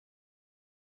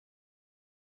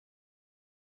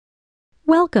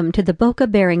Welcome to the Boca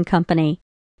Bearing Company.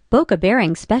 Boca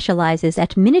Bearings specializes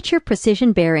at miniature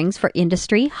precision bearings for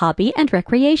industry, hobby, and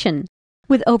recreation.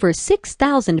 With over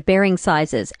 6,000 bearing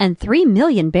sizes and 3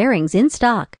 million bearings in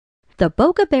stock, the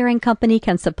Boca Bearing Company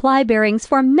can supply bearings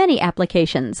for many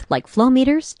applications like flow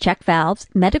meters, check valves,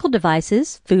 medical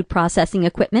devices, food processing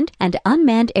equipment, and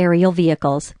unmanned aerial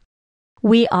vehicles.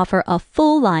 We offer a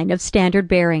full line of standard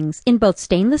bearings in both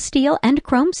stainless steel and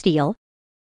chrome steel,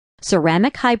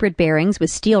 ceramic hybrid bearings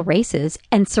with steel races,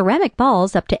 and ceramic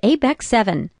balls up to ABEX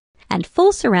 7, and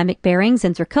full ceramic bearings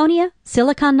in zirconia,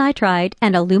 silicon nitride,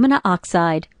 and alumina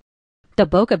oxide. The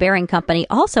Boca Bearing Company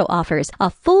also offers a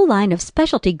full line of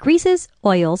specialty greases,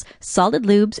 oils, solid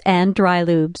lubes, and dry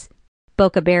lubes.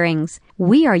 Boca Bearings,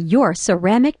 we are your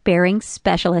ceramic bearing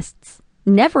specialists.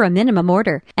 Never a minimum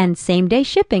order, and same-day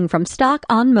shipping from stock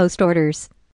on most orders.